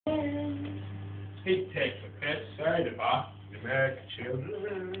He takes a piss out of us, the American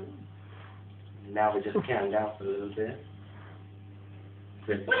children. Now we're just counting down for a little bit.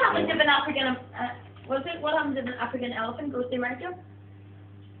 What happens if an African, what happens if an African elephant goes to America?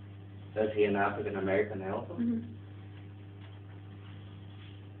 Is he an African American elephant? Mm-hmm.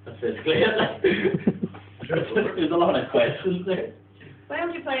 That's basically it. There's a lot of questions there. Why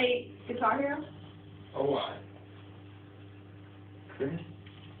don't you play Guitar Hero? Oh, why? Chris,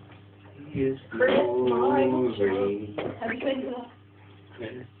 he is Chris, moving. Have you played that?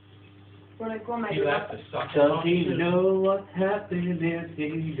 Chris, We're like going my He left the sucker. does he know what's happening if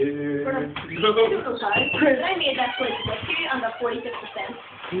he We're does? like, super sorry. I made that play with you on the 46%.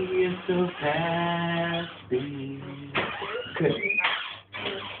 He is so happy. Chris,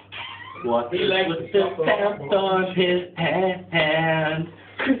 what He is likes with to the suck stamps on his hand?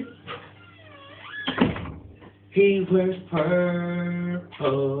 He wears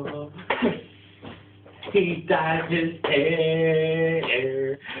purple. He dyes his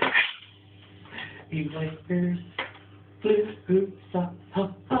hair. He wears blue socks.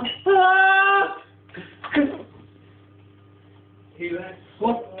 He likes.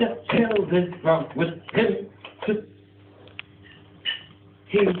 What the hell is wrong with him?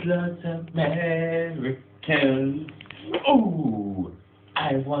 He loves Americans. Oh,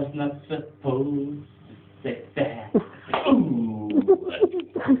 I was not supposed to say that. Oh,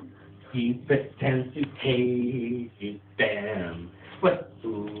 he pretends to hate them, but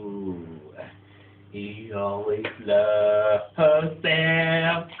ooh, he always loves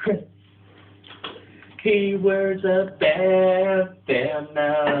them. He wears a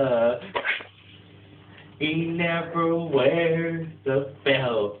bandana. He never wears a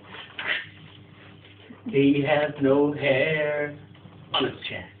belt. He has no hair on his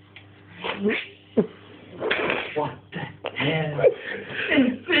chest. What the hell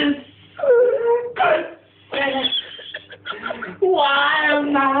is this? Why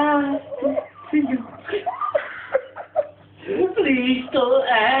am I you? Please don't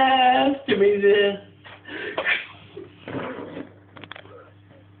ask me this.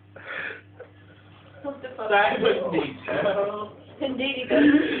 That was detail. Indeed, he does.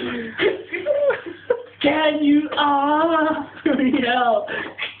 Can you ask me help?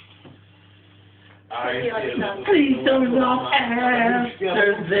 Please do not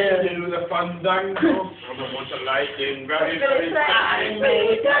answer this. Do the fandango. I'm a bunch of lightning. Very, very. I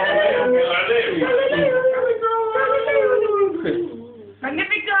may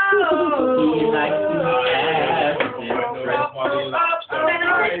Magnifico! He likes to ask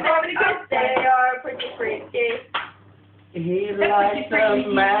They are pretty freaky. He likes a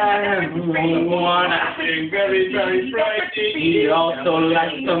man who wanna Very, very frightening. He also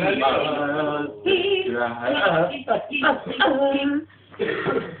likes a man.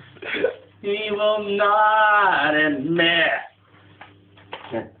 He will not admit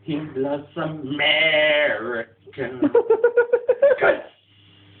that he loves Americans.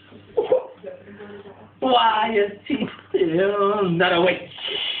 Why is he still not awake?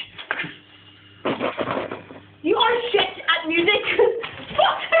 You are shit at music.